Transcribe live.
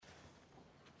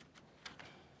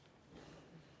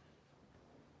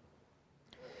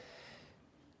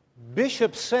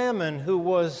Bishop Salmon, who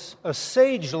was a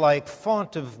sage-like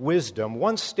font of wisdom,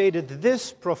 once stated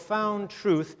this profound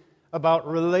truth about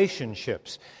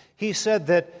relationships. He said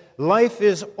that life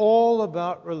is all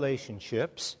about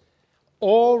relationships.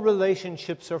 All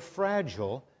relationships are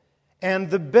fragile, and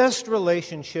the best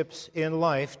relationships in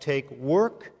life take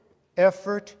work,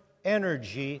 effort,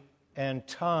 energy, and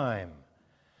time.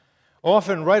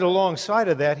 Often, right alongside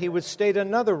of that, he would state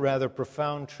another rather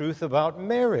profound truth about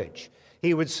marriage.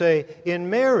 He would say,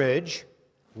 in marriage,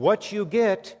 what you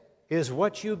get is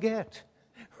what you get,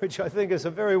 which I think is a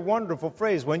very wonderful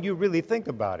phrase when you really think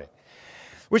about it.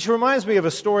 Which reminds me of a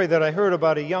story that I heard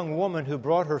about a young woman who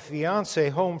brought her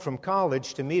fiancé home from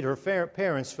college to meet her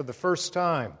parents for the first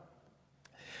time.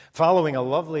 Following a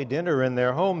lovely dinner in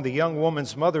their home, the young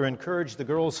woman's mother encouraged the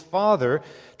girl's father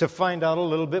to find out a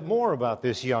little bit more about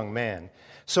this young man.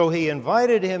 So he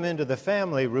invited him into the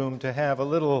family room to have a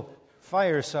little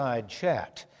fireside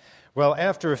chat. Well,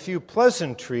 after a few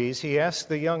pleasantries, he asked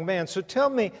the young man, "So tell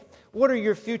me, what are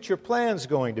your future plans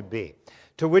going to be?"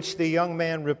 To which the young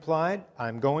man replied,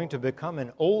 "I'm going to become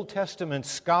an Old Testament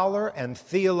scholar and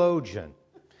theologian."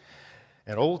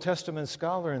 An Old Testament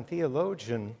scholar and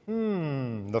theologian?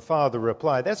 The father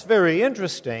replied, "That's very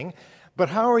interesting, but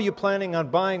how are you planning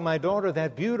on buying my daughter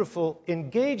that beautiful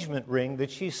engagement ring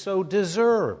that she so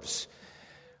deserves?"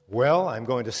 "Well, I'm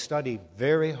going to study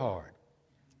very hard."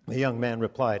 The young man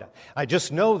replied, "I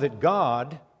just know that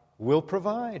God will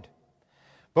provide.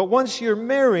 But once you're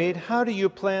married, how do you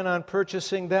plan on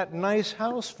purchasing that nice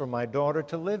house for my daughter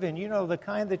to live in? You know, the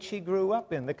kind that she grew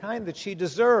up in, the kind that she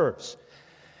deserves."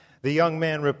 The young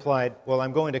man replied, "Well,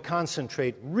 I'm going to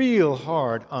concentrate real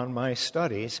hard on my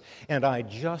studies, and I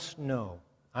just know,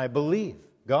 I believe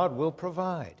God will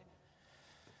provide."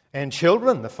 "And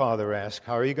children," the father asked,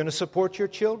 "how are you going to support your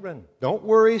children?" "Don't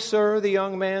worry, sir," the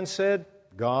young man said,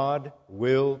 "God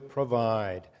will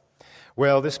provide."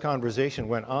 Well, this conversation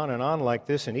went on and on like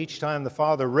this, and each time the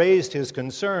father raised his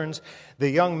concerns, the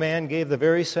young man gave the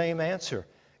very same answer: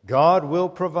 God will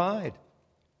provide.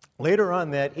 Later on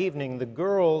that evening, the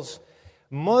girl's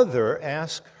mother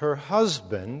asked her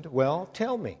husband, "Well,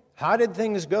 tell me, how did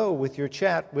things go with your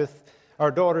chat with our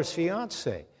daughter's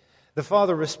fiancé?" The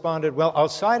father responded, "Well,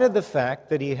 outside of the fact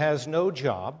that he has no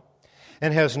job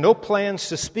and has no plans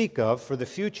to speak of for the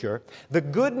future, the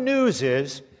good news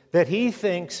is that he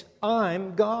thinks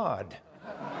I'm God."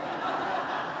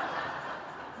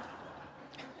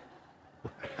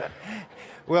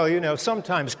 Well, you know,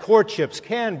 sometimes courtships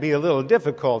can be a little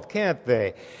difficult, can't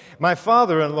they? My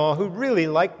father-in-law, who really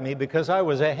liked me because I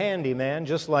was a handyman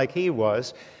just like he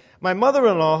was, my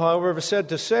mother-in-law, however, said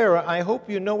to Sarah, "I hope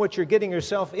you know what you're getting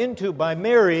yourself into by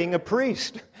marrying a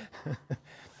priest."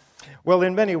 Well,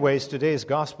 in many ways, today's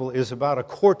gospel is about a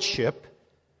courtship,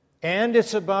 and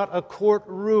it's about a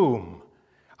courtroom.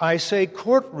 I say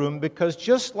courtroom because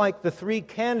just like the three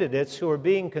candidates who are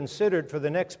being considered for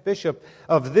the next bishop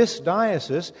of this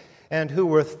diocese and who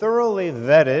were thoroughly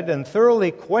vetted and thoroughly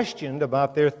questioned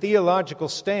about their theological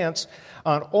stance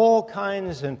on all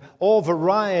kinds and all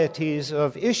varieties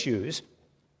of issues,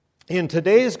 in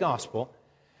today's gospel,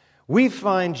 we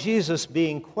find Jesus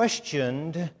being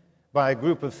questioned by a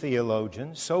group of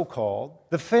theologians, so-called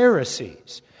the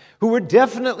Pharisees, who were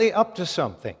definitely up to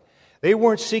something. They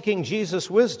weren't seeking Jesus'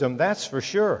 wisdom, that's for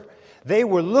sure. They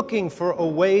were looking for a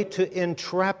way to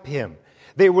entrap him.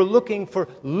 They were looking for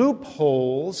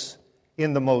loopholes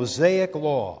in the Mosaic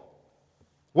law.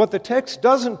 What the text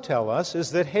doesn't tell us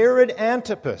is that Herod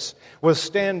Antipas was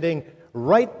standing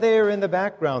right there in the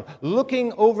background,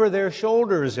 looking over their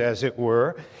shoulders, as it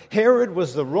were. Herod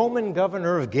was the Roman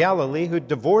governor of Galilee who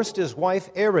divorced his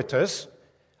wife Aretas,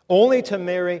 only to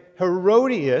marry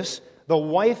Herodias, the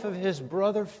wife of his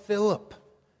brother Philip,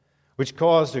 which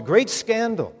caused a great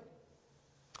scandal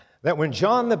that when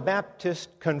John the Baptist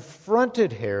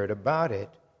confronted Herod about it,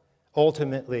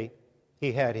 ultimately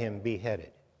he had him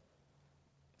beheaded.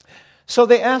 So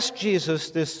they asked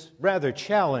Jesus this rather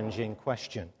challenging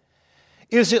question: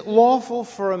 is it lawful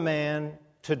for a man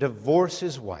to divorce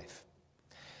his wife?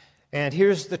 And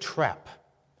here's the trap.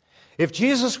 If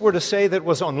Jesus were to say that it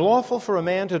was unlawful for a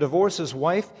man to divorce his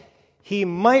wife, he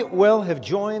might well have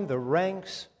joined the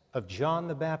ranks of John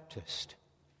the Baptist.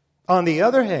 On the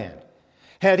other hand,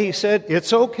 had he said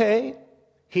it's okay,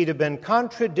 he'd have been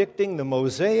contradicting the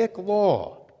Mosaic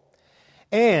law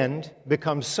and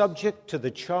become subject to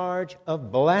the charge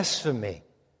of blasphemy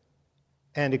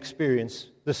and experience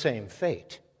the same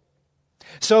fate.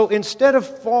 So instead of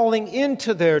falling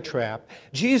into their trap,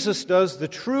 Jesus does the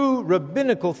true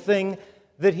rabbinical thing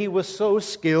that he was so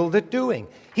skilled at doing.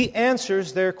 He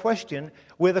answers their question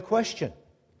with a question.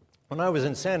 When I was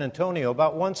in San Antonio,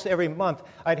 about once every month,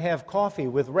 I'd have coffee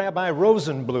with Rabbi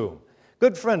Rosenblum,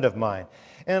 good friend of mine.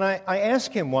 And I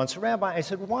asked him once, Rabbi, I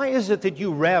said, why is it that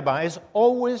you rabbis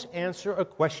always answer a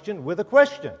question with a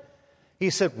question? He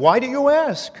said, why do you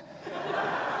ask?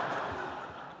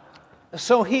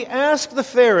 So he asked the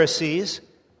Pharisees,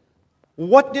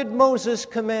 what did Moses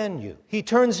command you? He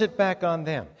turns it back on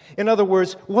them. In other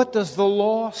words, what does the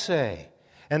law say?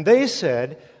 And they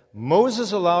said,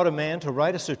 Moses allowed a man to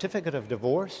write a certificate of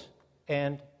divorce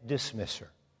and dismiss her.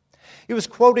 He was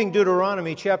quoting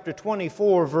Deuteronomy chapter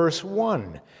 24, verse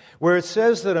 1, where it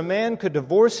says that a man could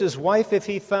divorce his wife if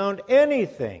he found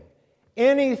anything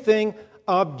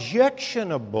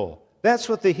objectionable. That's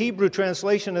what the Hebrew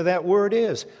translation of that word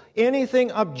is.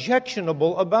 Anything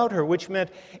objectionable about her, which meant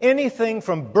anything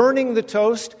from burning the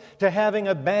toast to having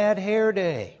a bad hair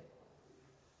day.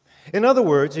 In other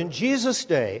words, in Jesus'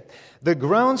 day, the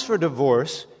grounds for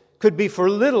divorce could be for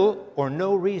little or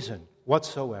no reason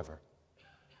whatsoever.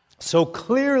 So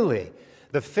clearly,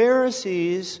 the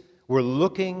Pharisees were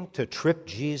looking to trip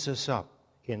Jesus up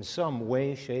in some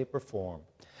way, shape, or form.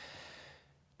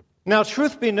 Now,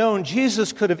 truth be known,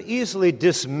 Jesus could have easily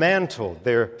dismantled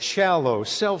their shallow,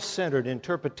 self-centered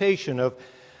interpretation of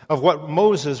what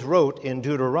Moses wrote in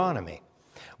Deuteronomy.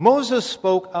 Moses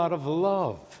spoke out of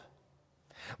love,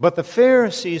 but the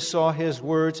Pharisees saw his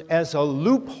words as a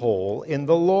loophole in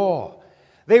the law.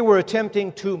 They were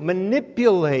attempting to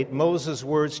manipulate Moses'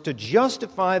 words to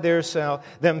justify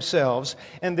themselves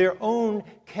and their own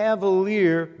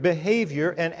cavalier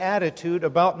behavior and attitude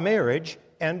about marriage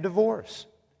and divorce,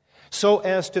 so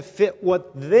as to fit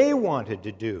what they wanted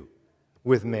to do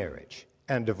with marriage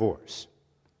and divorce.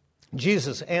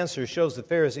 Jesus' answer shows the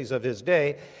Pharisees of his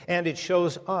day, and it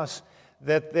shows us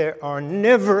that there are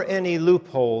never any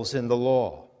loopholes in the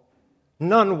law.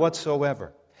 None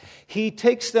whatsoever. He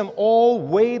takes them all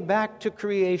way back to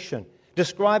creation,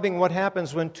 describing what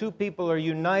happens when two people are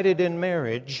united in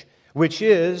marriage, which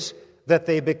is that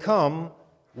they become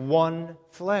one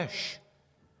flesh.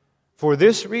 For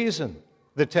this reason,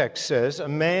 the text says, a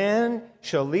man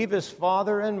shall leave his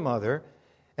father and mother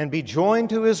and be joined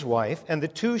to his wife, and the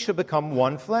two shall become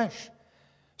one flesh.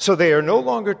 So they are no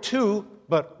longer two,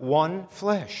 but one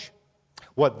flesh.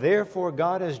 What therefore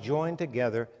God has joined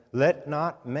together, let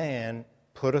not man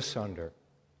put asunder.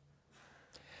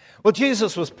 Well,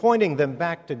 Jesus was pointing them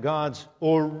back to God's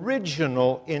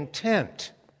original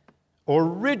intent.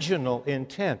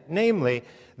 Namely,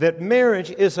 that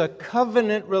marriage is a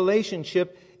covenant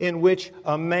relationship in which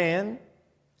a man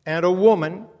and a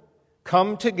woman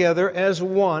come together as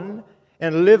one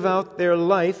and live out their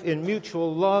life in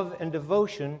mutual love and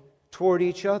devotion toward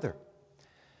each other.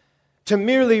 To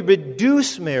merely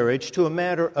reduce marriage to a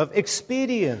matter of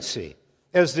expediency,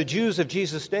 as the Jews of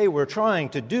Jesus' day were trying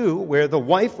to do, where the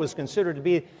wife was considered to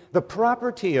be the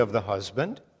property of the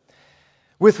husband,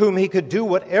 with whom he could do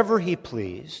whatever he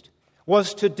pleased,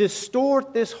 was to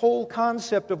distort this whole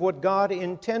concept of what God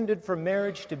intended for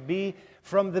marriage to be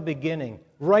from the beginning,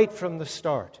 right from the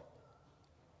start.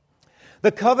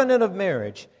 The covenant of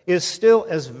marriage is still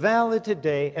as valid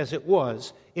today as it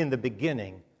was in the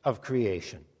beginning of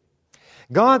creation.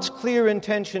 God's clear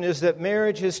intention is that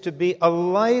marriage is to be a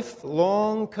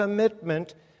lifelong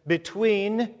commitment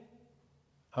between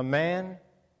a man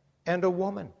and a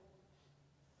woman.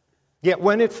 Yet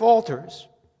when it falters,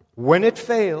 when it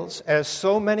fails, as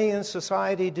so many in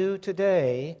society do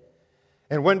today,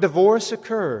 and when divorce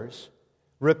occurs,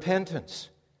 repentance,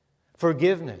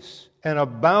 forgiveness, and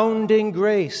abounding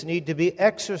grace need to be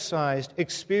exercised,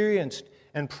 experienced,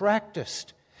 and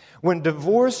practiced. When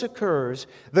divorce occurs,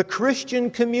 the Christian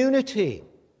community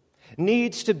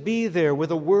needs to be there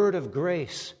with a word of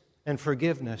grace and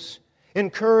forgiveness,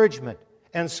 encouragement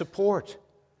and support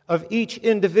of each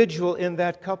individual in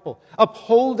that couple,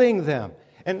 upholding them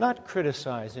and not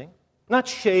criticizing, not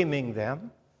shaming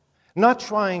them, not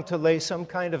trying to lay some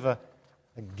kind of a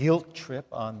guilt trip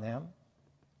on them.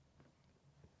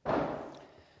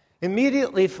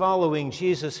 Immediately following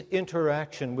Jesus'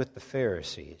 interaction with the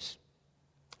Pharisees,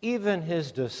 even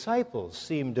his disciples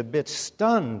seemed a bit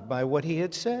stunned by what he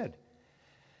had said.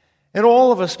 And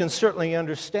all of us can certainly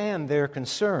understand their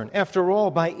concern. After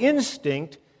all, by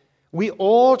instinct, we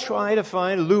all try to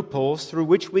find loopholes through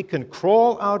which we can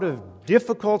crawl out of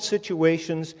difficult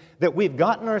situations that we've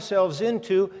gotten ourselves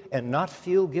into and not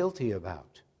feel guilty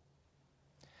about.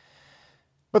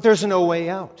 But there's no way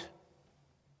out.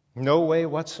 No way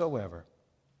whatsoever.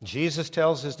 Jesus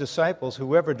tells his disciples,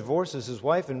 whoever divorces his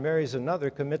wife and marries another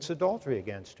commits adultery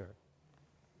against her.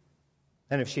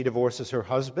 And if she divorces her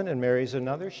husband and marries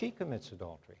another, she commits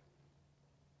adultery.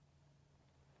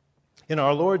 In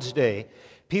our Lord's day,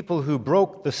 people who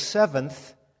broke the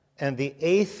seventh and the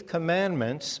eighth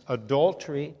commandments,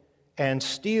 adultery and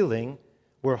stealing,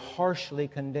 were harshly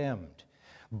condemned.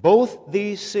 Both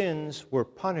these sins were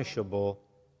punishable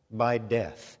by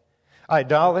death.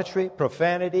 Idolatry,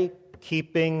 profanity,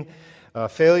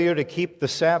 failure to keep the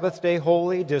Sabbath day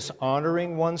holy,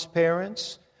 dishonoring one's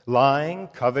parents, lying,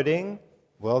 coveting,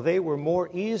 well, they were more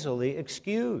easily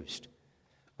excused.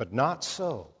 But not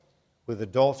so with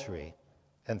adultery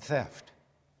and theft.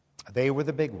 They were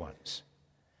the big ones.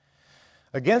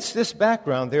 Against this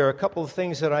background, there are a couple of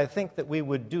things that I think that we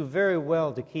would do very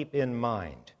well to keep in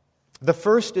mind. The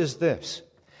first is this,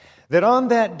 that on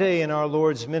that day in our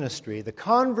Lord's ministry, the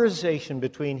conversation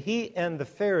between He and the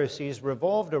Pharisees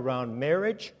revolved around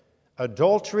marriage,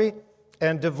 adultery,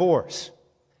 and divorce.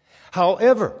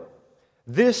 However,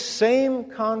 this same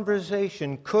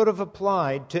conversation could have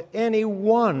applied to any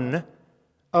one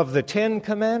of the 10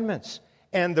 commandments,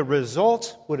 and the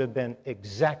results would have been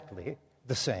exactly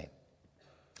the same.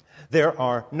 There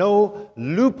are no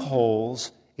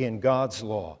loopholes in God's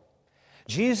law.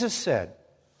 Jesus said,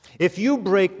 if you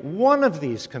break one of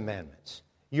these commandments,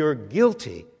 you're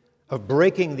guilty of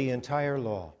breaking the entire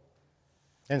law.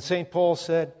 And St. Paul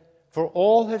said, for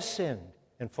all have sinned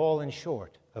and fallen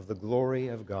short of the glory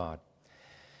of God.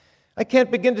 I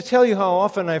can't begin to tell you how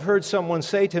often I've heard someone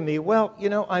say to me, well,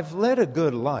 I've led a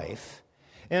good life,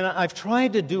 and I've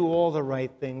tried to do all the right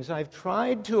things. I've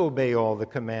tried to obey all the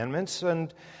commandments,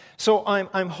 and so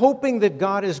I'm hoping that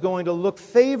God is going to look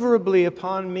favorably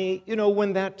upon me,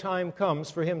 when that time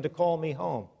comes for Him to call me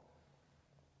home.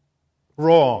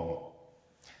 Wrong.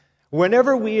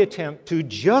 Whenever we attempt to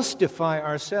justify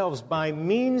ourselves by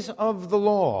means of the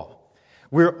law,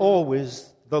 we're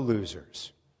always the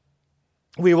losers.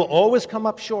 We will always come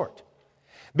up short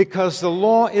because the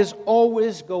law is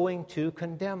always going to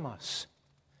condemn us.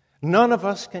 None of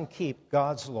us can keep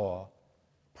God's law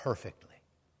perfectly.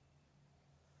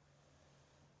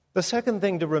 The second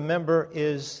thing to remember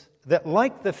is that,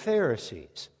 like the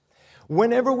Pharisees,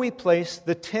 whenever we place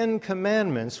the 10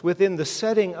 commandments within the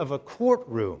setting of a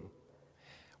courtroom,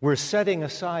 we're setting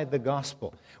aside the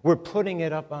gospel. We're putting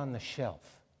it up on the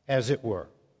shelf, as it were.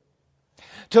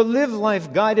 To live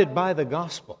life guided by the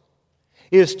gospel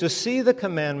is to see the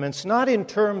commandments not in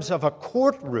terms of a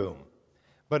courtroom,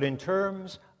 but in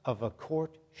terms of a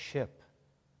courtship.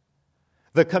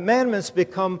 The commandments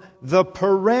become the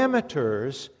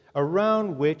parameters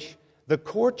around which the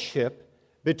courtship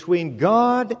between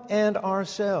God and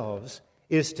ourselves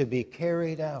is to be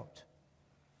carried out.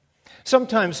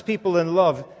 Sometimes people in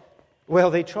love,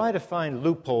 they try to find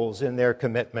loopholes in their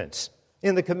commitments,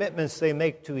 in the commitments they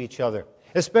make to each other,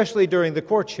 especially during the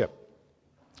courtship.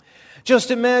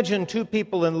 Just imagine two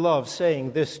people in love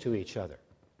saying this to each other.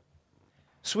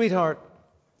 Sweetheart,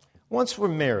 once we're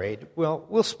married,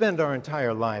 we'll spend our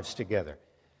entire lives together.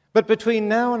 But between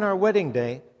now and our wedding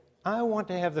day, I want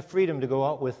to have the freedom to go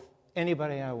out with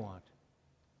anybody I want.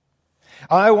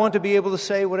 I want to be able to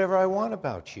say whatever I want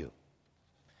about you.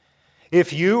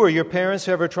 If you or your parents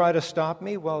ever try to stop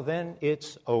me, then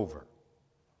it's over.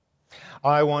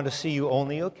 I want to see you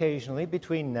only occasionally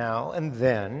between now and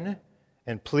then,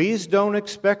 and please don't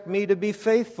expect me to be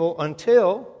faithful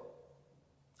until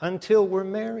we're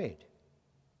married.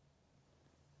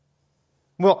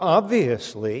 Well,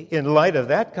 obviously, in light of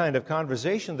that kind of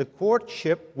conversation, the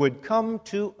courtship would come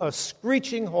to a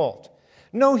screeching halt.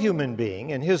 No human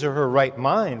being in his or her right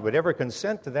mind would ever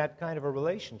consent to that kind of a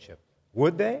relationship.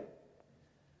 Would they?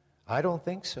 I don't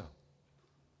think so.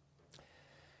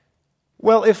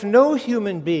 Well, if no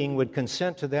human being would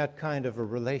consent to that kind of a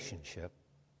relationship,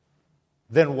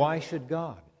 then why should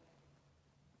God?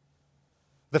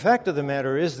 The fact of the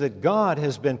matter is that God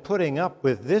has been putting up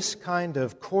with this kind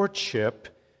of courtship,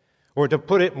 or to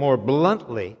put it more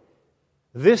bluntly,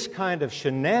 this kind of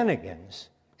shenanigans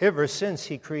ever since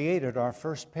He created our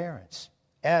first parents,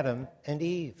 Adam and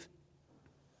Eve.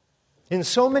 In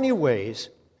so many ways,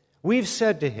 we've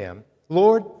said to Him,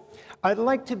 Lord, I'd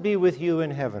like to be with you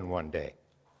in heaven one day.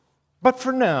 But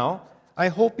for now, I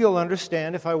hope you'll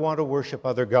understand if I want to worship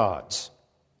other gods,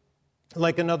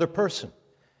 like another person,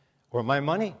 or my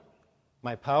money,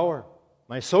 my power,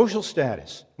 my social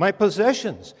status, my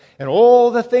possessions, and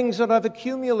all the things that I've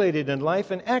accumulated in life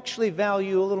and actually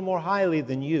value a little more highly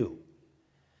than you.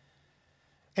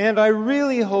 And I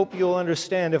really hope you'll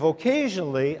understand if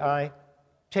occasionally I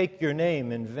take your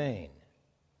name in vain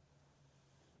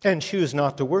and choose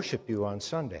not to worship you on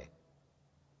Sunday.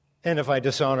 And if I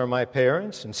dishonor my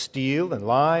parents and steal and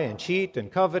lie and cheat and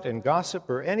covet and gossip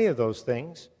or any of those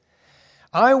things,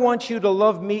 I want you to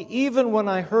love me even when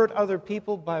I hurt other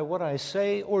people by what I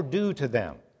say or do to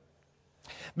them.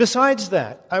 Besides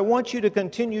that, I want you to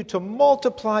continue to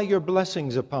multiply your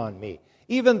blessings upon me,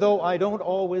 even though I don't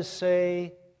always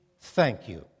say thank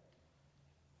you.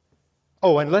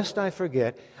 Oh, and lest I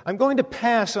forget, I'm going to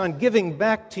pass on giving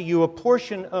back to you a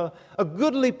portion, a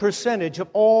goodly percentage of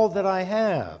all that I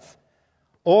have,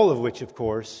 all of which, of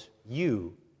course,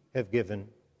 you have given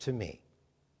to me.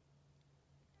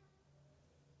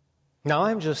 Now,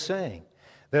 I'm just saying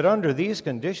that under these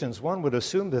conditions, one would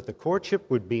assume that the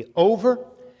courtship would be over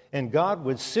and God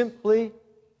would simply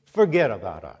forget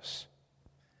about us.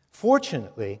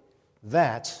 Fortunately,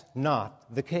 that's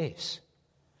not the case.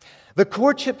 The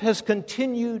courtship has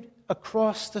continued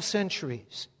across the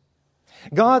centuries.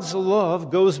 God's love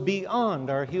goes beyond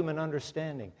our human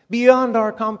understanding, beyond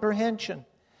our comprehension.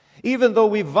 Even though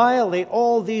we violate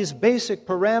all these basic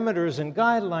parameters and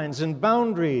guidelines and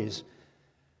boundaries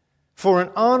for an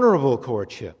honorable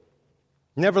courtship,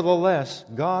 nevertheless,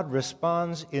 God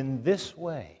responds in this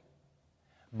way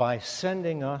by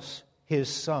sending us His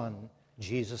Son,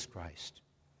 Jesus Christ,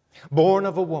 born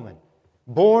of a woman,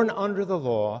 born under the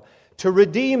law, to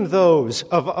redeem those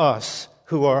of us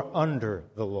who are under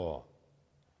the law.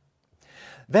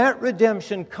 That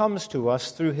redemption comes to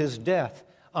us through His death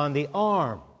on the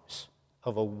arms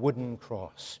of a wooden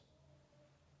cross,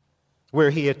 where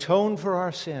He atoned for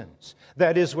our sins.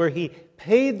 That is, where He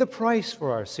paid the price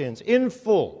for our sins in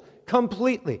full,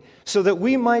 completely, so that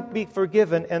we might be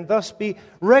forgiven and thus be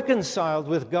reconciled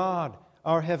with God,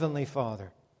 our Heavenly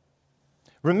Father.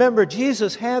 Remember,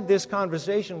 Jesus had this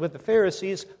conversation with the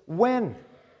Pharisees when?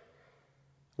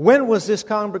 When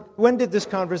did this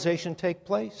conversation take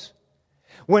place?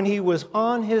 When He was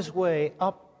on His way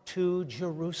up to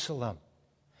Jerusalem,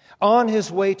 on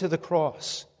His way to the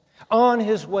cross, on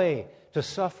His way to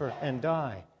suffer and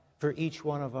die for each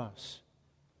one of us.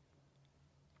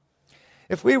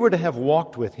 If we were to have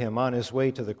walked with Him on His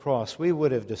way to the cross, we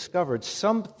would have discovered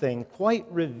something quite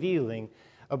revealing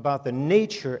about the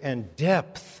nature and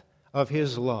depth of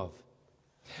His love.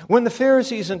 When the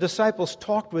Pharisees and disciples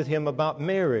talked with Him about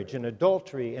marriage and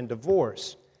adultery and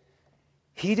divorce,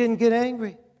 He didn't get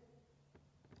angry.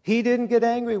 He didn't get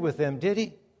angry with them, did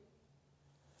He?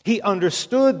 He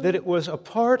understood that it was a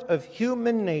part of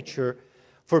human nature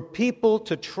for people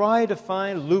to try to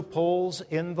find loopholes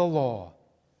in the law.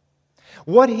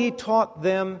 What He taught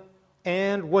them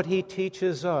and what He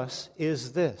teaches us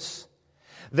is this: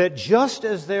 that just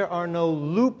as there are no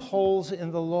loopholes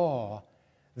in the law,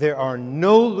 there are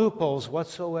no loopholes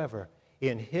whatsoever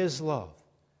in His love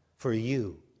for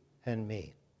you and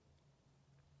me.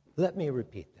 Let me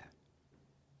repeat that.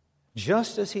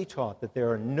 Just as He taught that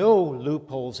there are no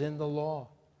loopholes in the law,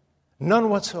 none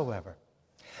whatsoever,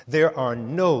 there are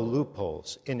no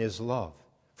loopholes in His love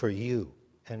for you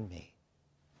and me.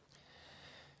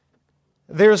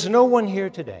 There's no one here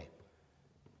today,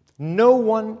 no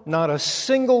one, not a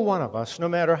single one of us, no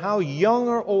matter how young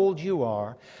or old you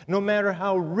are, no matter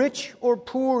how rich or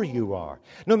poor you are,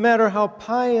 no matter how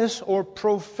pious or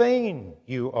profane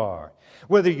you are,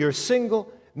 whether you're single,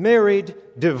 married,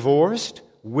 divorced,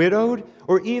 widowed,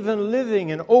 or even living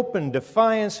in open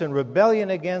defiance and rebellion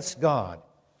against God,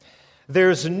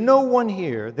 there's no one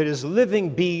here that is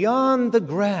living beyond the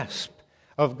grasp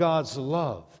of God's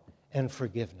love and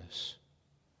forgiveness.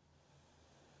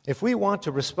 If we want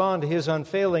to respond to His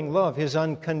unfailing love, His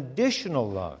unconditional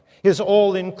love, His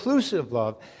all-inclusive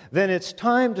love, then it's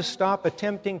time to stop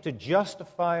attempting to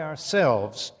justify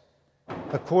ourselves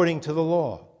according to the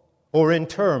law or in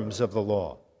terms of the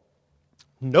law.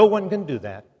 No one can do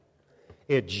that.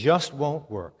 It just won't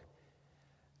work.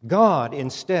 God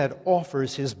instead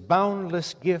offers His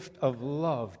boundless gift of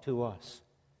love to us.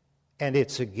 And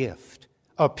it's a gift,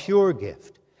 a pure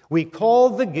gift. We call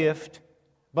the gift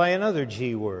by another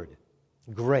G word,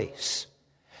 grace.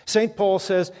 St. Paul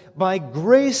says, by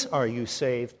grace are you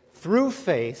saved through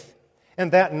faith,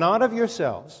 and that not of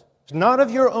yourselves, not of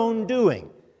your own doing.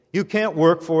 You can't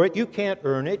work for it, you can't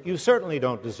earn it, you certainly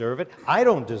don't deserve it, I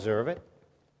don't deserve it.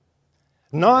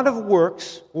 Not of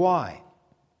works, why?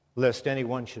 Lest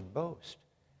anyone should boast.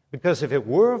 Because if it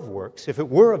were of works, if it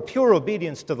were of pure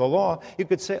obedience to the law, you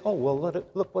could say, oh, well,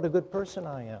 look what a good person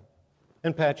I am,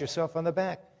 and pat yourself on the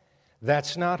back.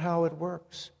 That's not how it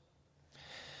works.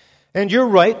 And you're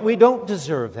right, we don't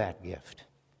deserve that gift.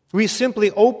 We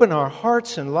simply open our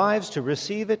hearts and lives to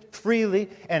receive it freely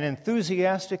and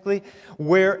enthusiastically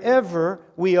wherever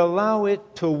we allow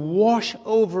it to wash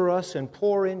over us and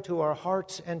pour into our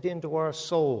hearts and into our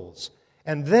souls.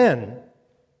 And then,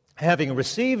 having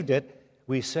received it,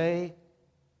 we say,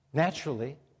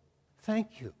 naturally,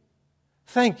 thank you.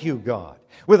 Thank you, God,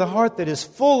 with a heart that is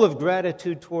full of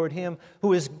gratitude toward Him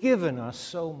who has given us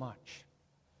so much.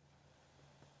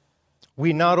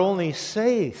 we not only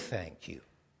say thank you,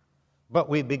 but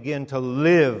we begin to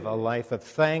live a life of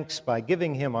thanks by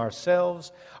giving Him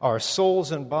ourselves, our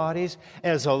souls and bodies,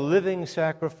 as a living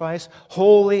sacrifice,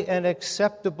 holy and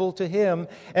acceptable to Him,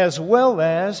 as well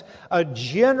as a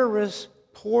generous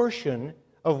portion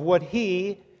of what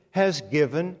He has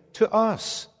given to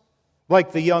us.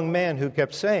 Like the young man who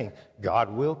kept saying,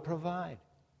 God will provide.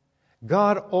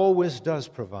 God always does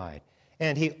provide,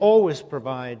 and He always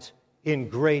provides in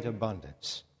great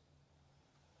abundance.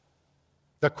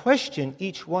 The question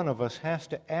each one of us has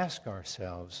to ask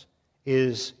ourselves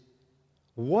is,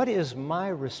 what is my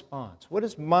response? What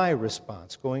is my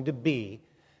response going to be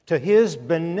to His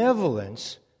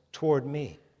benevolence toward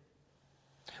me?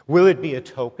 Will it be a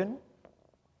token,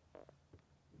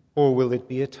 or will it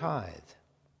be a tithe?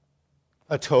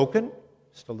 A token,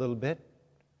 just a little bit,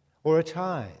 or a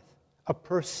tithe, a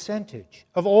percentage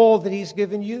of all that He's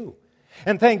given you.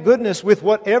 And thank goodness, with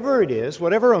whatever it is,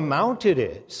 whatever amount it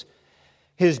is,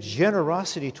 His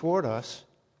generosity toward us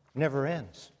never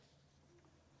ends.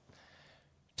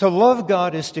 To love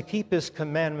God is to keep His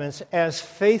commandments as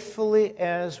faithfully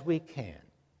as we can.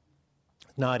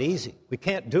 Not easy. We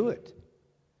can't do it.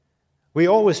 We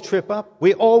always trip up.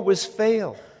 We always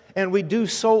fail. And we do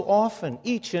so often,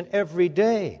 each and every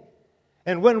day.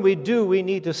 And when we do, we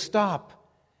need to stop.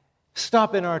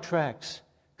 Stop in our tracks.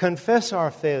 Confess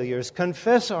our failures.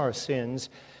 Confess our sins.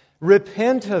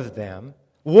 Repent of them.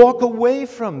 Walk away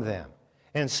from them.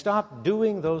 And stop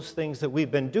doing those things that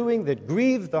we've been doing that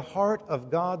grieve the heart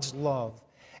of God's love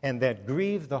and that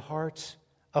grieve the hearts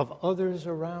of others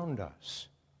around us.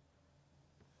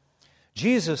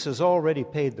 Jesus has already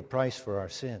paid the price for our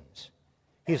sins.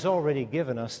 He's already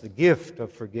given us the gift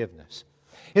of forgiveness.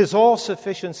 His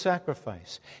all-sufficient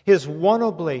sacrifice, His one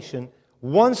oblation,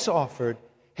 once offered,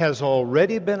 has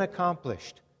already been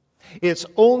accomplished. It's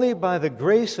only by the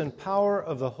grace and power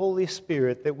of the Holy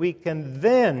Spirit that we can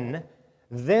then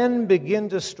begin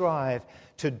to strive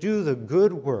to do the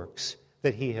good works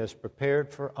that He has prepared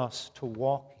for us to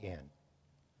walk in.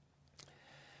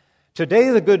 Today,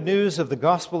 the good news of the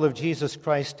gospel of Jesus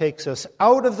Christ takes us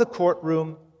out of the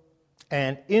courtroom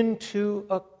and into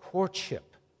a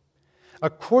courtship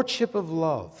of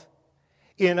love,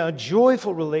 in a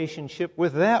joyful relationship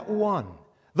with that one,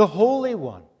 the Holy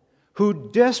One, who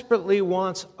desperately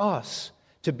wants us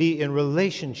to be in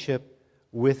relationship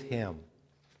with Him.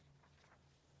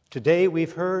 Today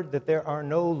we've heard that there are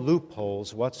no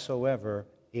loopholes whatsoever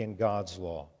in God's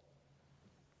law.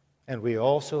 And we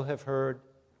also have heard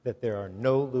that there are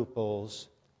no loopholes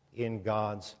in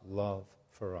God's love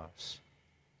for us.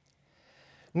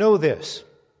 Know this: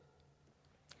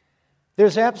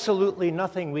 there's absolutely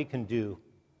nothing we can do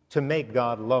to make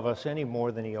God love us any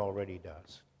more than He already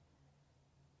does.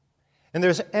 And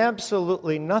there's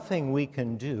absolutely nothing we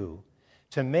can do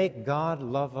to make God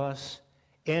love us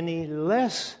any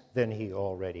less than He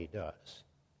already does.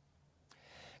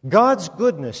 God's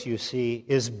goodness, you see,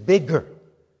 is bigger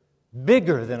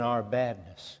than our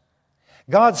badness.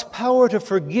 God's power to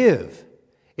forgive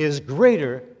is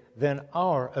greater than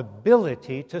our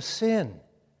ability to sin.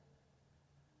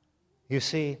 You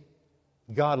see,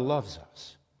 God loves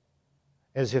us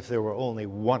as if there were only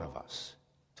one of us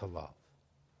to love.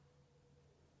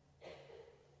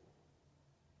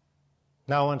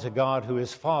 Now unto God, who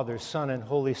is Father, Son, and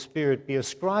Holy Spirit, be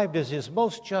ascribed as His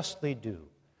most justly due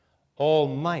all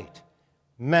might,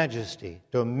 majesty,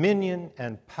 dominion,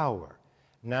 and power,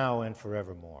 now and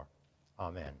forevermore.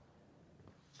 Amen.